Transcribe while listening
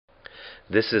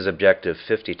This is objective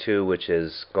 52, which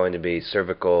is going to be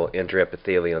cervical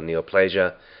intraepithelial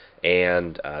neoplasia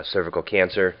and cervical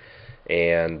cancer.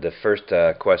 And the first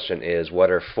question is,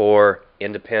 what are 4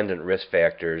 independent risk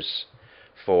factors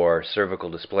for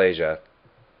cervical dysplasia?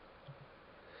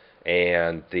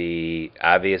 And the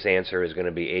obvious answer is going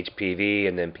to be HPV,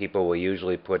 and then people will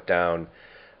usually put down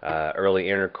early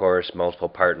intercourse, multiple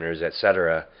partners,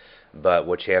 etc. But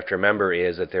what you have to remember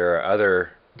is that there are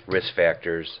other risk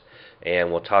factors,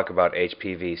 and we'll talk about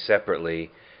HPV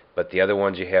separately, but the other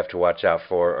ones you have to watch out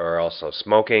for are also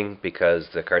smoking, because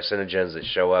the carcinogens that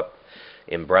show up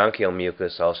in bronchial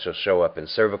mucus also show up in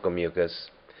cervical mucus,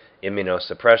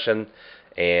 immunosuppression,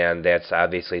 and that's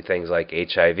obviously things like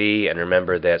HIV. And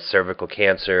remember that cervical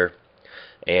cancer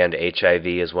and HIV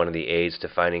is one of the AIDS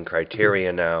defining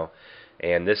criteria now.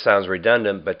 And this sounds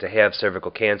redundant, but to have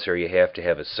cervical cancer you have to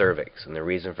have a cervix, and the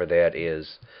reason for that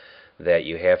is that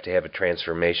you have to have a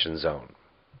transformation zone.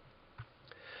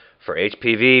 For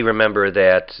HPV, remember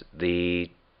that the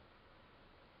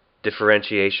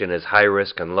differentiation is high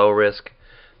risk and low risk.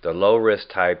 The low risk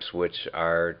types, which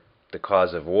are the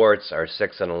cause of warts, are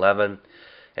 6 and 11,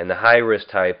 and the high risk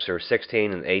types are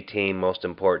 16 and 18, most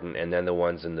important, and then the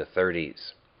ones in the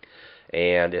 30s.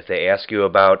 And if they ask you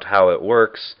about how it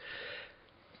works,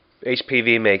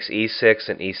 HPV makes E6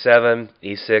 and E7.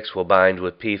 E6 will bind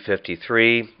with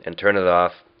P53 and turn it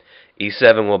off.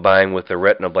 E7 will bind with the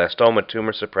retinoblastoma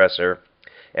tumor suppressor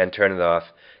and turn it off,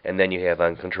 and then you have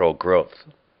uncontrolled growth.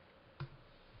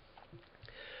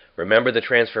 Remember, the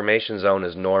transformation zone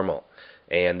is normal,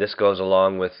 and this goes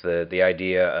along with the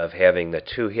idea of having the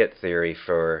 2-hit theory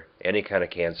for any kind of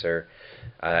cancer.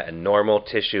 A normal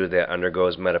tissue that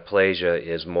undergoes metaplasia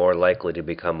is more likely to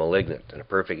become malignant. And a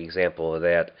perfect example of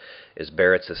that is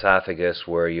Barrett's esophagus,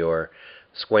 where your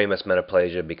squamous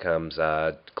metaplasia becomes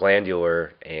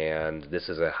glandular, and this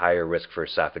is a higher risk for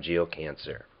esophageal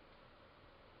cancer.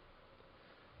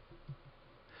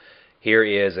 Here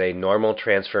is a normal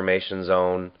transformation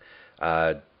zone.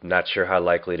 Not sure how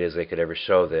likely it is they could ever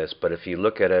show this, but if you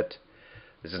look at it,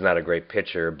 this is not a great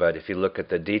picture, but if you look at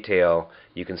the detail,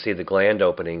 you can see the gland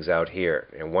openings out here.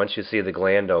 And once you see the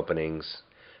gland openings,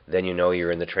 then you know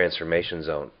you're in the transformation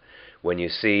zone. When you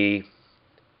see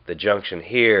the junction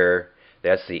here,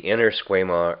 that's the inner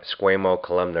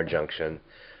squamo-columnar junction.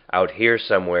 Out here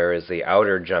somewhere is the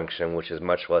outer junction, which is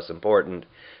much less important,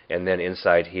 and then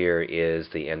inside here is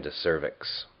the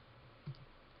endocervix.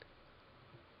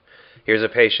 Here's a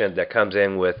patient that comes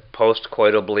in with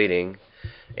postcoital bleeding,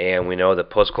 and we know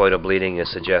that postcoital bleeding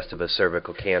is suggestive of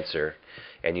cervical cancer.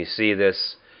 And you see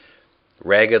this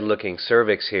ragged-looking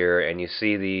cervix here, and you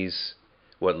see these,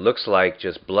 what looks like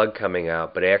just blood coming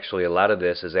out, but actually a lot of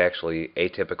this is actually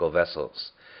atypical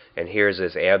vessels. And here's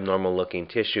this abnormal-looking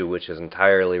tissue which has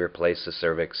entirely replaced the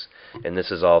cervix, and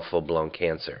this is all full-blown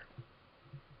cancer.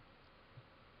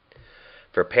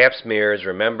 For pap smears,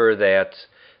 remember that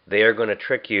they are going to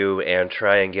trick you and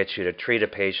try and get you to treat a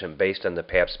patient based on the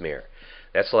pap smear.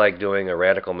 That's like doing a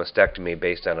radical mastectomy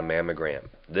based on a mammogram.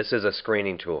 This is a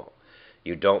screening tool.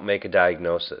 You don't make a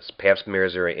diagnosis. Pap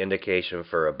smears are an indication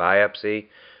for a biopsy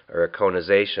or a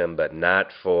conization, but not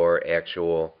for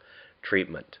actual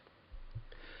treatment.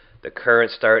 The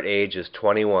current start age is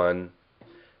 21.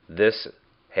 This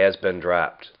has been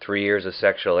dropped. 3 years of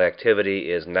sexual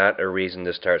activity is not a reason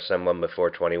to start someone before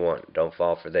 21. Don't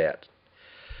fall for that.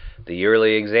 The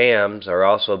yearly exams are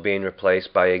also being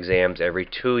replaced by exams every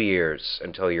 2 years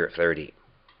until you're 30.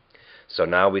 So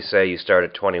now we say you start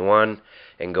at 21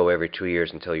 and go every 2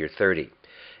 years until you're 30.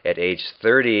 At age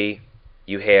 30,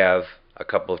 you have a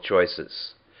couple of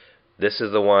choices. This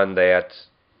is the one that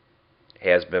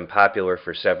has been popular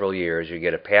for several years. You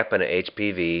get a PAP and an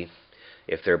HPV.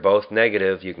 If they're both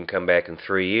negative, you can come back in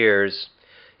 3 years.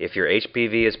 If your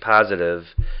HPV is positive,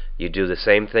 you do the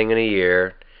same thing in a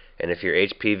year. And if your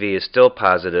HPV is still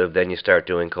positive, then you start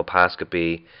doing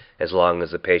colposcopy as long as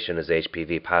the patient is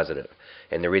HPV positive.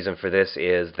 And the reason for this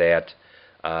is that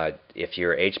if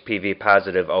you're HPV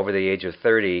positive over the age of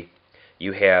 30,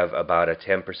 you have about a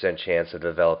 10% chance of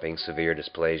developing severe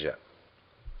dysplasia.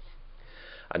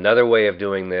 Another way of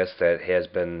doing this that has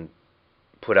been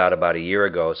put out about a year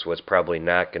ago, so it's probably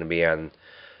not going to be on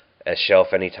a shelf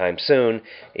anytime soon,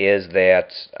 is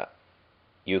that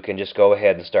you can just go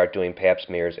ahead and start doing pap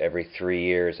smears every 3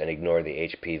 years and ignore the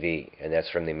HPV, and that's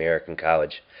from the American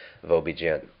College of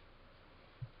OB-GYN.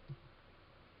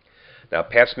 Now,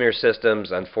 pap smear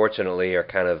systems, unfortunately, are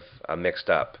kind of mixed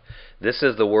up. This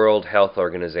is the World Health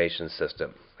Organization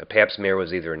system. A pap smear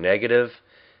was either negative,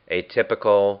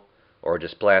 atypical, or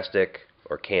dysplastic,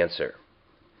 or cancer.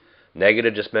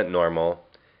 Negative just meant normal.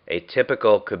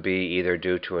 Atypical could be either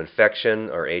due to infection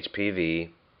or HPV.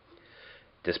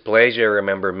 Dysplasia,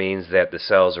 remember, means that the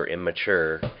cells are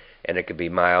immature, and it could be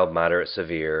mild, moderate,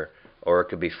 severe, or it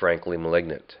could be frankly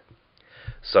malignant.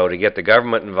 So to get the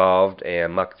government involved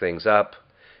and muck things up,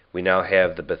 we now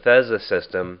have the Bethesda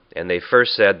system, and they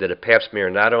first said that a pap smear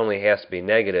not only has to be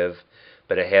negative,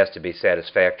 but it has to be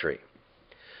satisfactory.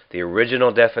 The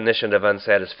original definition of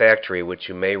unsatisfactory, which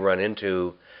you may run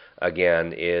into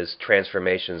again, is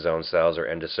transformation zone cells or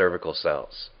endocervical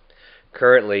cells.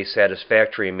 Currently,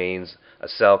 satisfactory means a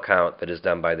cell count that is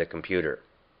done by the computer.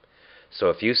 So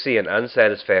if you see an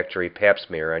unsatisfactory pap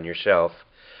smear on your shelf,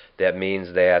 that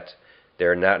means that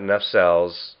there are not enough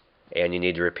cells and you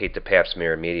need to repeat the pap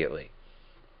smear immediately.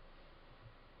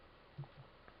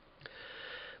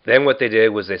 Then what they did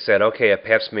was they said, okay, a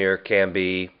pap smear can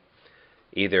be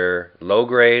either low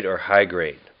grade or high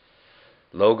grade.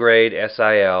 Low grade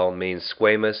SIL means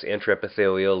squamous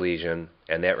intraepithelial lesion,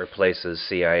 and that replaces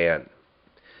CIN.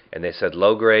 And they said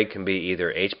low grade can be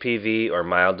either HPV or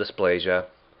mild dysplasia.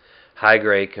 High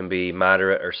grade can be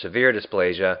moderate or severe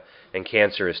dysplasia, and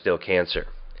cancer is still cancer.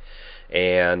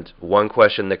 And one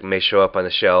question that may show up on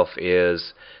the shelf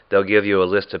is they'll give you a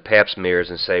list of pap smears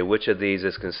and say which of these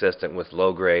is consistent with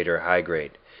low grade or high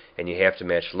grade. And you have to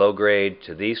match low grade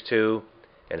to these two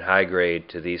and high grade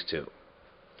to these two.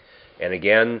 And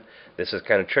again, this is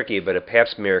kind of tricky, but a pap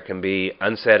smear can be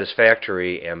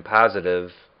unsatisfactory and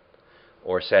positive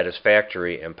or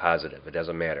satisfactory and positive. It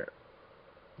doesn't matter.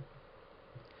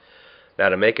 Now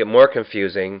to make it more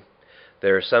confusing,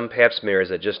 there are some pap smears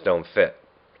that just don't fit.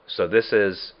 So this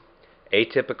is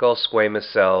atypical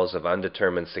squamous cells of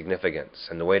undetermined significance.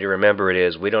 And the way to remember it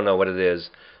is we don't know what it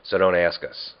is, so don't ask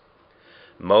us.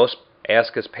 Most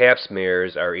ask us pap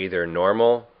smears are either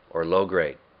normal or low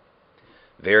grade.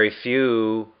 Very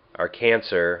few are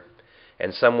cancer,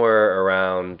 and somewhere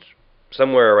around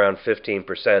 15%,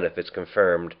 if it's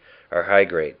confirmed, are high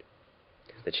grade.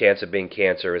 The chance of being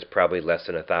cancer is probably less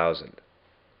than 1,000.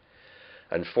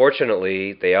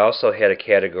 Unfortunately, they also had a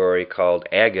category called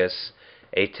AGUS,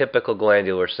 atypical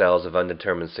glandular cells of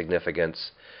undetermined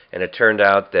significance, and it turned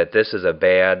out that this is a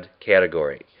bad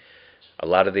category. A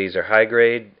lot of these are high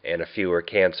grade, and a few are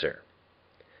cancer.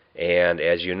 And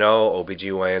as you know,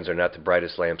 OBGYNs are not the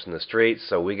brightest lamps in the street,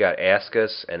 so we got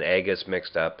ASCUS and AGUS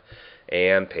mixed up,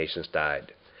 and patients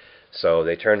died. So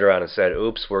they turned around and said,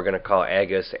 oops, we're going to call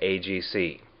AGUS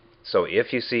AGC. So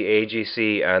if you see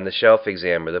AGC on the shelf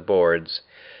exam or the boards,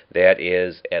 that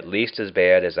is at least as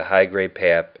bad as a high-grade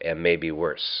PAP and maybe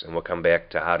worse. And we'll come back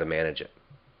to how to manage it.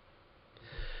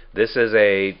 This is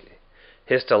a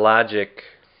histologic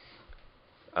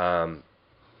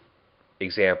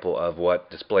example of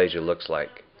what dysplasia looks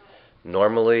like.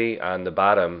 Normally, on the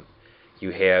bottom,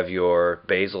 you have your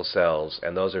basal cells,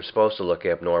 and those are supposed to look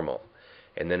abnormal.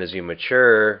 And then as you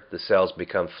mature, the cells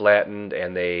become flattened,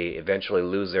 and they eventually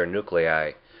lose their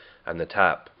nuclei on the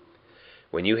top.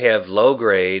 When you have low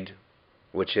grade,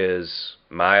 which is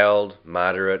mild,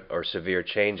 moderate, or severe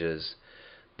changes,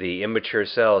 the immature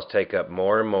cells take up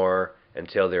more and more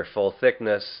until they're full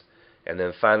thickness, and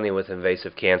then finally with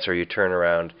invasive cancer you turn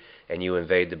around and you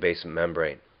invade the basement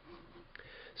membrane.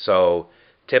 So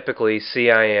typically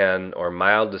CIN or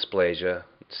mild dysplasia,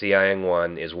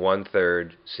 CIN1 is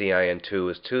 1/3,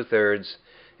 CIN2 is 2/3,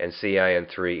 and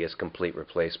CIN3 is complete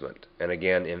replacement. And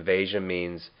again, invasion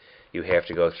means you have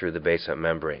to go through the basement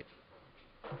membrane.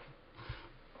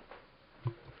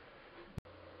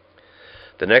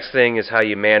 The next thing is how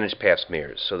you manage pap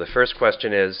smears. So the first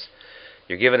question is,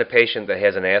 you're given a patient that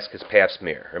has an ASCUS pap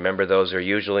smear. Remember, those are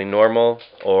usually normal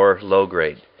or low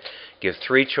grade. Give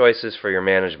 3 choices for your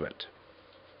management.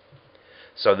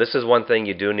 So this is one thing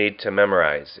you do need to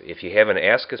memorize. If you have an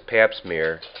ASCUS pap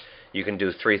smear, you can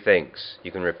do 3 things.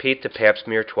 You can repeat the pap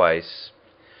smear twice.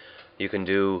 You can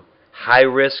do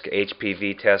high-risk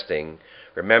HPV testing.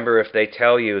 Remember, if they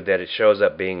tell you that it shows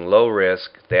up being low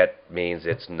risk, that means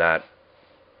it's not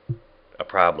a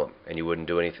problem and you wouldn't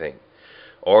do anything.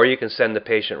 Or you can send the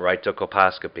patient right to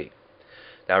colposcopy.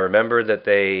 Now remember that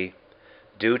they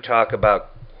do talk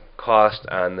about cost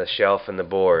on the shelf and the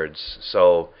boards,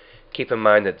 so keep in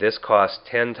mind that this costs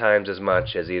 10 times as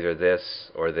much as either this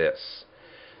or this.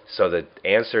 So the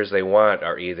answers they want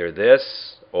are either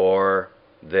this or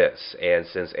this. And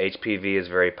since HPV is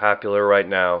very popular right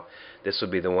now, this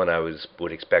would be the one I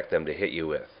would expect them to hit you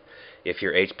with. If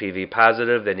you're HPV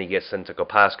positive, then you get sent to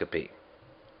colposcopy.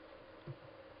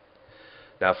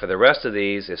 Now for the rest of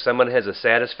these, if someone has a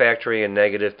satisfactory and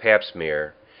negative pap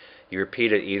smear, you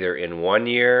repeat it either in 1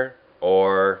 year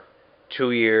or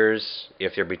 2 years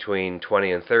if you're between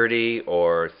 20 and 30,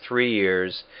 or 3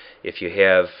 years if you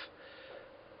have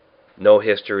no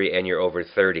history, and you're over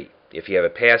 30. If you have a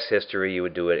past history, you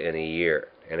would do it in a year.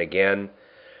 And again,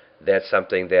 that's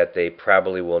something that they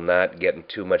probably will not get in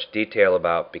too much detail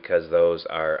about because those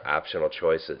are optional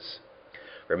choices.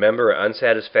 Remember,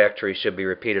 unsatisfactory should be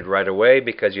repeated right away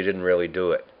because you didn't really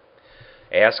do it.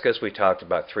 Ask us, we talked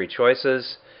about 3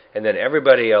 choices, and then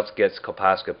everybody else gets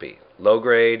colposcopy. Low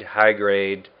grade, high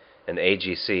grade, and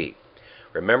AGC.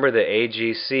 Remember that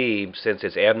AGC, since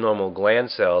it's abnormal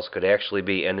gland cells, could actually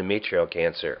be endometrial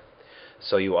cancer.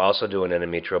 So you also do an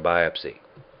endometrial biopsy.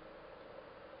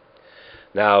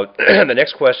 Now, the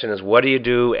next question is, what do you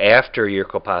do after your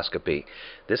colposcopy?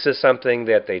 This is something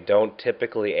that they don't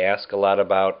typically ask a lot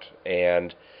about,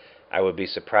 and I would be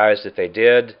surprised if they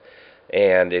did.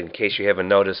 And in case you haven't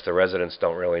noticed, the residents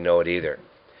don't really know it either.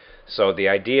 So the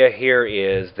idea here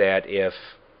is that if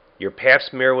your pap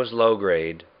smear was low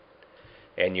grade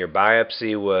and your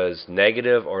biopsy was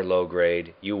negative or low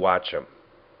grade, you watch them.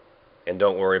 And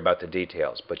don't worry about the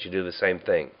details, but you do the same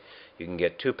thing. You can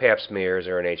get 2 pap smears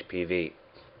or an HPV.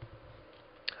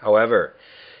 However,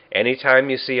 anytime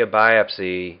you see a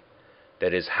biopsy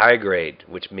that is high grade,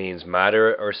 which means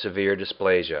moderate or severe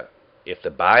dysplasia, if the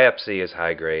biopsy is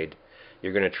high grade,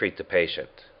 you're going to treat the patient.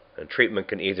 And treatment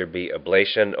can either be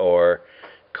ablation or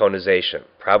conization.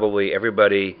 Probably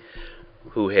everybody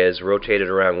who has rotated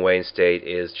around Wayne State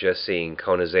is just seeing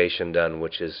conization done,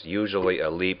 which is usually a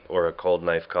LEEP or a cold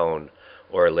knife cone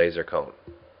or a laser cone.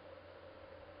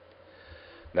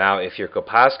 Now, if your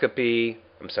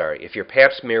if your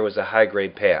pap smear was a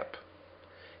high-grade pap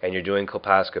and you're doing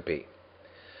colposcopy,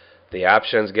 the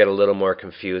options get a little more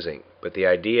confusing. But the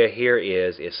idea here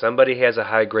is, if somebody has a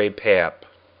high-grade pap,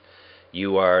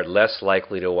 you are less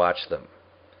likely to watch them.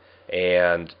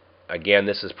 And again,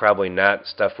 this is probably not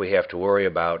stuff we have to worry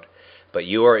about, but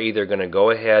you are either going to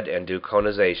go ahead and do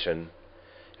conization,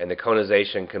 and the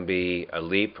conization can be a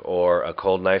LEEP or a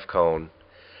cold knife cone,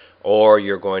 or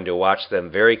you're going to watch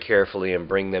them very carefully and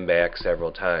bring them back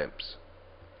several times.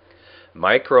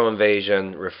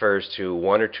 Microinvasion refers to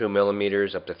 1 or 2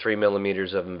 millimeters up to 3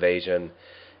 millimeters of invasion,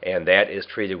 and that is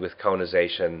treated with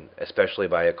conization, especially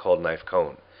by a cold knife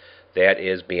cone. That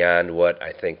is beyond what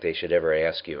I think they should ever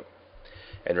ask you.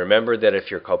 And remember that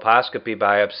if your colposcopy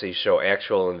biopsies show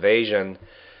actual invasion,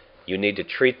 you need to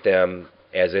treat them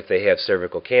as if they have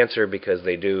cervical cancer, because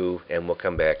they do, and we'll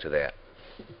come back to that.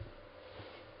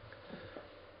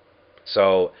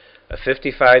 So, a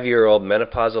 55-year-old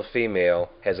menopausal female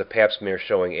has a pap smear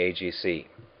showing AGC.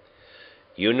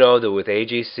 You know that with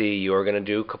AGC you're going to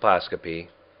do colposcopy,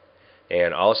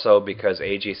 and also because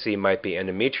AGC might be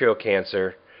endometrial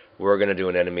cancer, we're going to do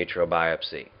an endometrial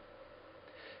biopsy.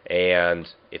 And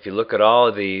if you look at all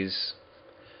of these,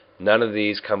 none of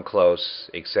these come close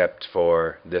except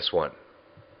for this one.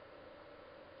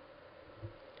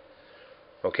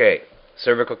 Okay,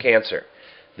 cervical cancer.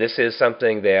 This is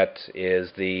something that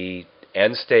is the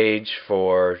end stage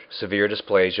for severe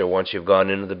dysplasia once you've gone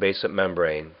into the basement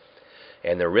membrane.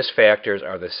 And the risk factors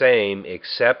are the same,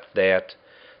 except that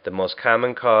the most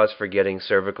common cause for getting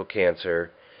cervical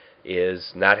cancer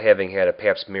is not having had a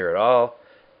pap smear at all,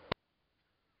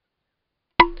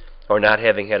 or not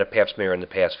having had a pap smear in the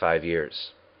past 5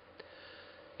 years.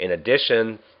 In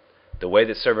addition, the way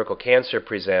that cervical cancer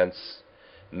presents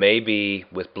may be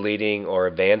with bleeding or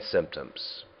advanced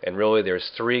symptoms. And really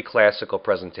there's 3 classical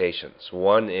presentations.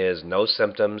 One is no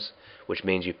symptoms, which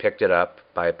means you picked it up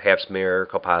by a pap smear or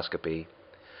colposcopy.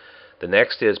 The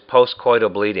next is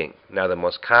postcoital bleeding. Now, the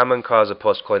most common cause of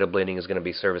postcoital bleeding is going to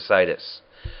be cervicitis.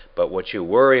 But what you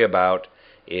worry about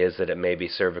is that it may be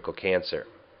cervical cancer.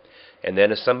 And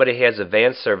then if somebody has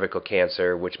advanced cervical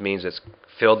cancer, which means it's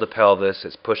filled the pelvis,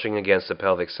 it's pushing against the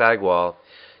pelvic sidewall,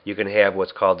 you can have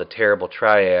what's called the terrible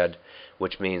triad,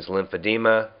 which means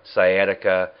lymphedema,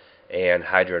 sciatica, and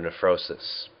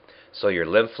hydronephrosis. So your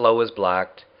lymph flow is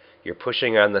blocked, you're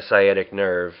pushing on the sciatic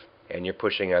nerve, and you're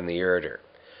pushing on the ureter.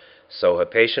 So a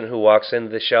patient who walks into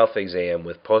the shelf exam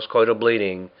with postcoital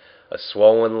bleeding, a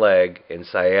swollen leg, and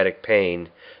sciatic pain,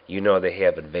 you know they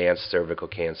have advanced cervical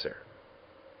cancer.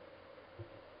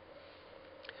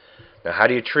 Now, how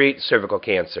do you treat cervical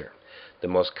cancer? The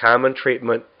most common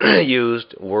treatment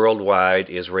used worldwide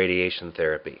is radiation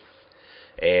therapy.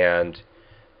 And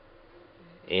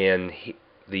in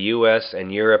the US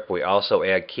and Europe, we also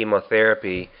add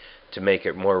chemotherapy to make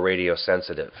it more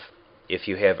radiosensitive. If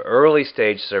you have early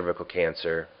stage cervical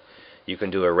cancer, you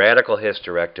can do a radical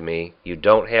hysterectomy. You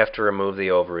don't have to remove the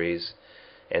ovaries.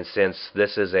 And since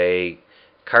this is a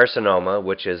carcinoma,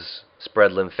 which is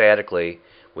spread lymphatically,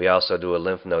 we also do a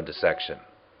lymph node dissection.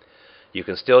 You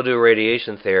can still do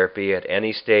radiation therapy at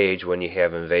any stage when you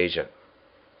have invasion.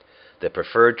 The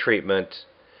preferred treatment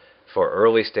For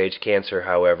early stage cancer,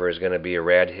 however, is going to be a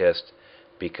rad hist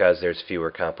because there's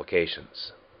fewer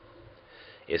complications.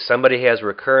 If somebody has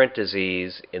recurrent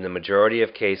disease, in the majority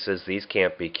of cases, these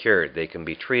can't be cured. They can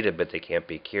be treated, but they can't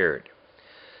be cured.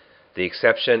 The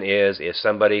exception is if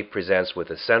somebody presents with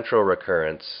a central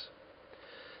recurrence,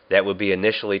 that would be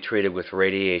initially treated with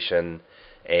radiation,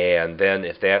 and then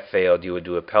if that failed, you would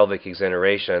do a pelvic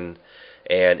excineration,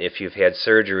 and if you've had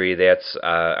surgery, that's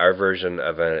our version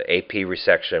of an AP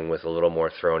resection with a little more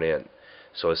thrown in.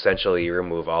 So essentially, you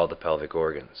remove all the pelvic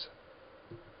organs.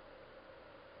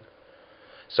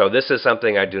 So this is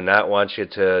something I do not want you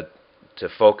to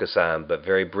focus on, but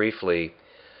very briefly,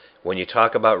 when you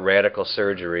talk about radical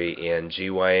surgery in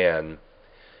GYN,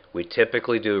 we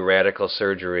typically do radical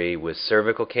surgery with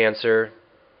cervical cancer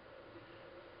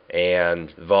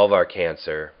and vulvar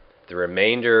cancer. The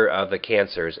remainder of the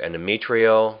cancers,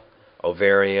 endometrial,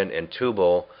 ovarian, and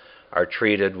tubal, are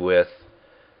treated with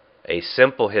a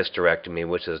simple hysterectomy,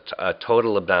 which is a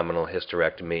total abdominal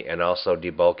hysterectomy, and also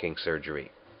debulking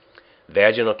surgery.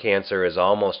 Vaginal cancer is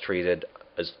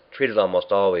treated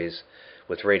almost always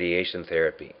with radiation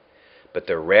therapy. But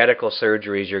the radical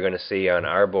surgeries you're going to see on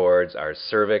our boards are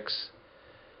cervix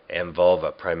and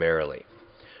vulva primarily.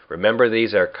 Remember,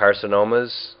 these are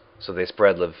carcinomas, so they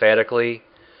spread lymphatically.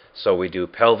 So we do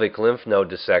pelvic lymph node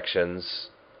dissections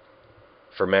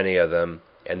for many of them.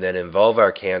 And then in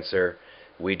vulvar cancer,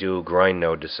 we do groin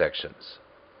node dissections.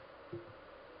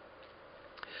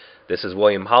 This is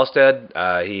William Halsted.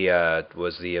 He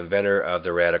was the inventor of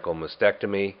the radical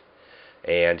mastectomy,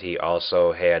 and he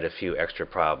also had a few extra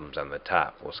problems on the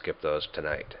top. We'll skip those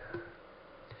tonight.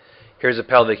 Here's a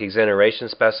pelvic excineration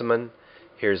specimen.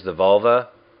 Here's the vulva.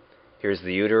 Here's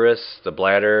the uterus, the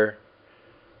bladder.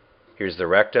 Here's the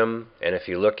rectum. And if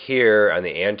you look here on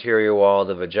the anterior wall of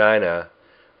the vagina,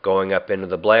 going up into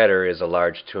the bladder is a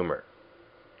large tumor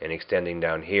and extending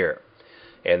down here.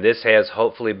 And this has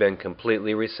hopefully been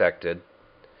completely resected,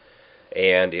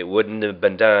 and it wouldn't have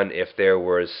been done if there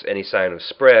was any sign of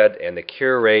spread, and the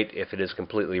cure rate, if it is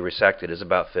completely resected, is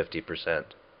about 50%.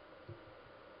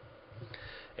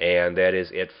 And that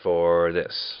is it for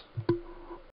this.